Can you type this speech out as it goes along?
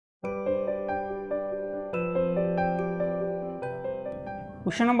Question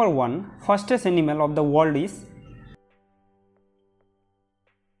number 1. Fastest animal of the world is?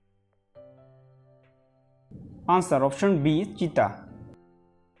 Answer option B, cheetah.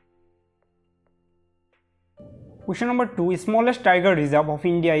 Question number 2. Smallest tiger reserve of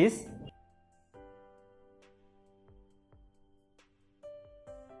India is?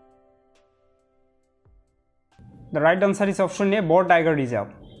 The right answer is option A, Boar Tiger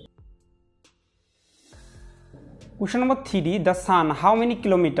Reserve. Question number 3. The sun how many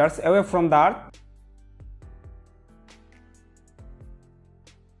kilometers away from the earth?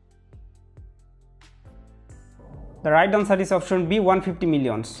 The right answer is option B, 150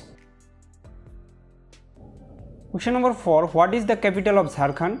 millions. Question number 4. What is the capital of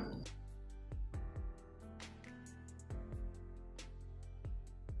Jharkhand?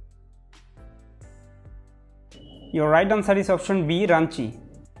 Your right answer is option B, Ranchi.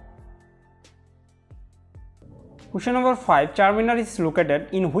 Question number 5. Charminar is located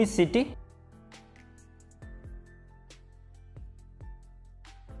in which city?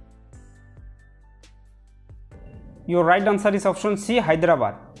 Your right answer is option C,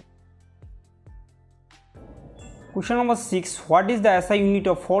 Hyderabad. Question number 6. What is the SI unit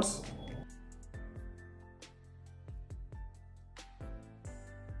of force?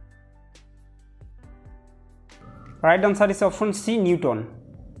 Right answer is option C, Newton.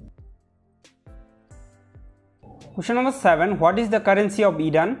 Question number 7. What is the currency of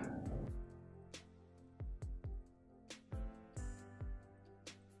Iran?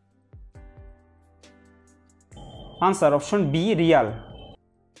 Answer option B, Riyal.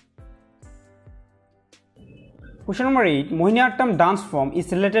 Question number 8. Mohiniyattam dance form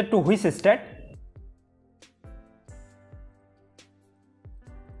is related to which state?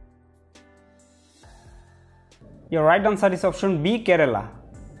 Your right answer is option B, Kerala.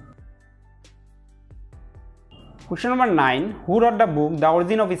 Question number 9. Who wrote the book The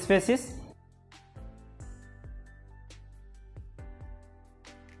Origin of Species?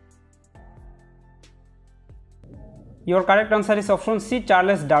 Your correct answer is option C,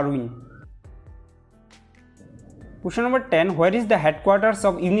 Charles Darwin. Question number 10. Where is the headquarters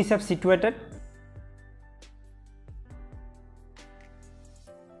of UNICEF situated?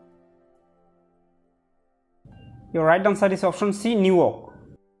 Your right answer is option C, New York.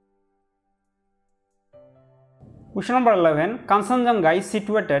 Question number 11. Kanchenjunga is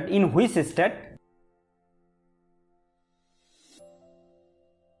situated in which state?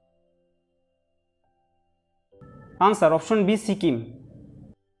 Answer option B, Sikkim.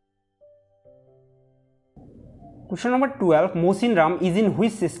 Question number 12. Mausinram is in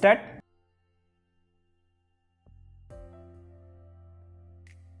which state?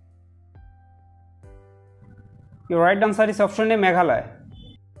 Your right answer is option A, Meghalaya.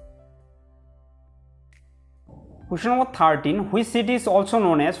 Question number 13. Which city is also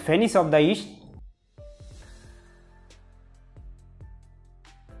known as Venice of the East?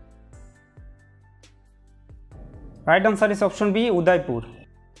 Right answer is option B, Udaipur.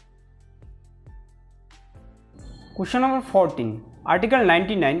 Question number 14. Article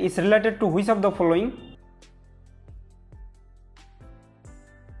 99 is related to which of the following?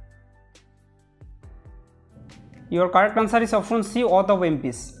 Your correct answer is option C, oath of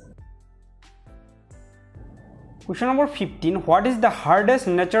MPs. Question number 15. What is the hardest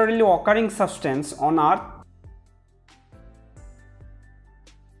naturally occurring substance on earth?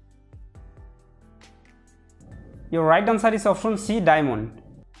 Your right answer is option C, diamond.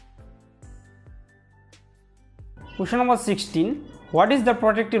 Question number 16. What is the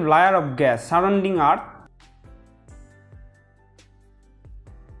protective layer of gas surrounding earth?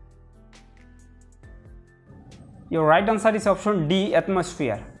 Your right answer is option D,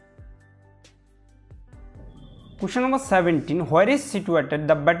 atmosphere. Question number 17. Where is situated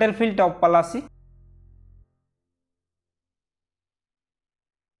the battlefield of Plassey?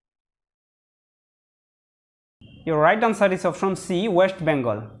 Your right answer is option C, West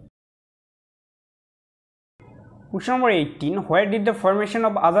Bengal. Question number 18. Where did the formation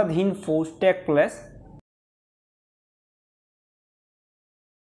of Azad Hind Force take place?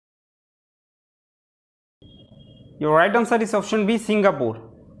 Your right answer is option B,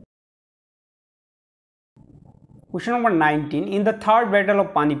 Singapore. Question number 19. In the third battle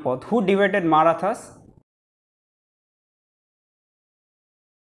of Panipat, who defeated Marathas?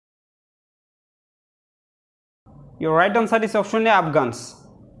 Your right answer is option A, Afghans.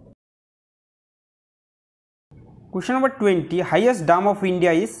 Question number 20. Highest dam of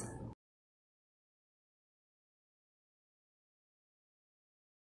India is?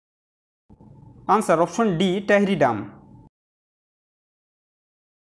 Answer option D, Tehri Dam.